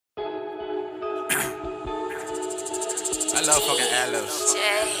I love fucking ad-libs.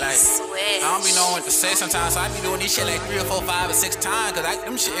 Like, I don't be knowing what to say sometimes, so I be doing this shit like 3 or 4, 5 or 6 times, cause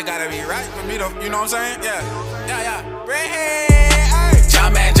them shit gotta be right for me to, you know what I'm saying? Yeah. Redhead,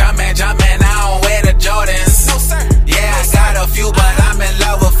 Jumpman, Jumpman, Jumpman, I don't wear the Jordans. No sir. Yeah, I got a few, but I'm in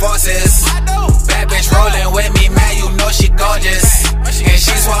love with forces. Bad bitch rolling with me, man, you know she gorgeous. And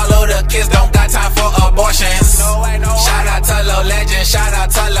she swallow the kids, don't got time for abortions. Shout out to Low Legend, shout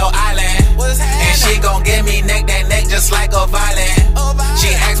out to Low Island. And she gon' give me neck, that neck just like a violin.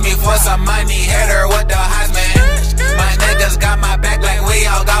 She asked me for some money, hit her with the Heisman. My niggas got my back like we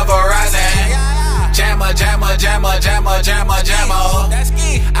all got Verizon. Jammer, jammer, jammer, jammer, jammer, jammer.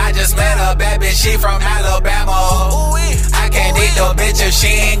 I just met a bad bitch, she from Alabama. I can't date the bitch if she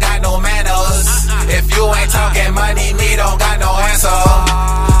ain't got no manners. If you ain't talking money, me don't got no answer.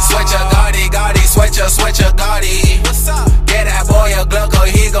 Switch a Gotti, Gotti, switch a Gotti. Get that boy a Glock,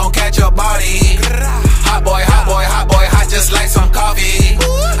 he gon' catch your body. Hot boy, hot boy, hot boy, hot just like some coffee.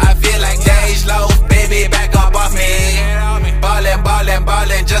 I feel like Dage Low, baby, back up off me. Ballin', ballin',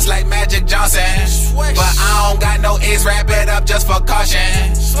 ballin', just like Magic Johnson. But I don't got no ears, wrap it up just for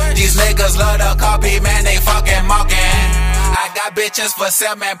caution. These niggas love the copy, man, they fucking mocking. I got bitches for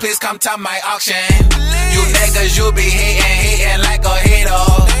sale, man, please come to my auction. You niggas, you be hating like a hater.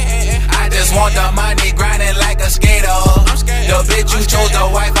 I just want the money, grinding like a skater. The bitch you chose the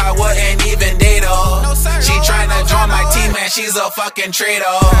wife, I wouldn't even date her. She tryna join my team, man, she's a fucking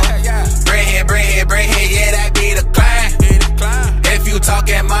traitor. Bring it, yeah, that be the clan. If you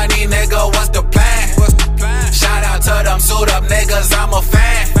talking money, nigga, what's the plan? Shout out to them suit up niggas, I'm a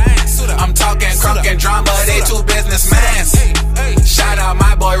fan. I'm talking crunk and drama, they two businessmen. Shout out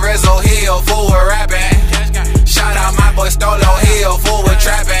my boy Rizzo, he a fool with rapping. Shout out my boy Stolo, he a fool with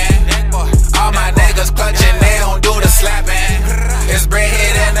trapping. All my niggas clutching, they don't do the slapping. It's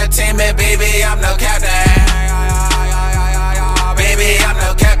Redhead Entertainment, baby, I'm the captain. Baby, I'm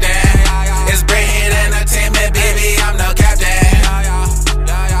the captain. It's Redhead Entertainment, baby, I'm the captain.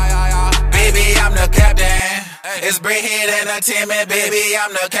 Baby, I'm the captain. It's Redhead Entertainment, baby,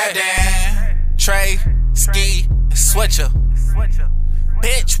 I'm the captain. Trey, ski, switcher.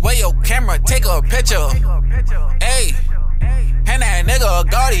 Bitch, where your camera? Take a picture. Hey, hand that nigga a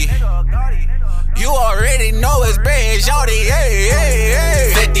Gotti. You already know it's Redhead, shawty.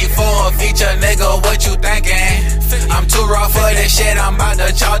 Hey. 54 feature, nigga, what you thinking? I'm too raw for this shit, I'm about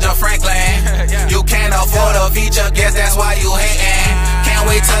to charge a Franklin. You can't afford a feature, guess that's why you hating. Can't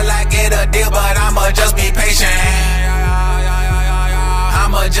wait till I get a deal, but I'ma just be patient.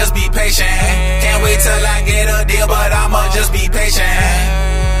 I'ma just be patient. Can't wait till I get a deal, but I'ma just be patient.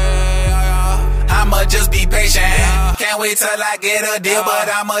 I'ma just be patient. Can't wait till I get a deal, but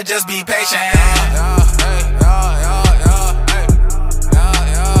I'ma just be patient.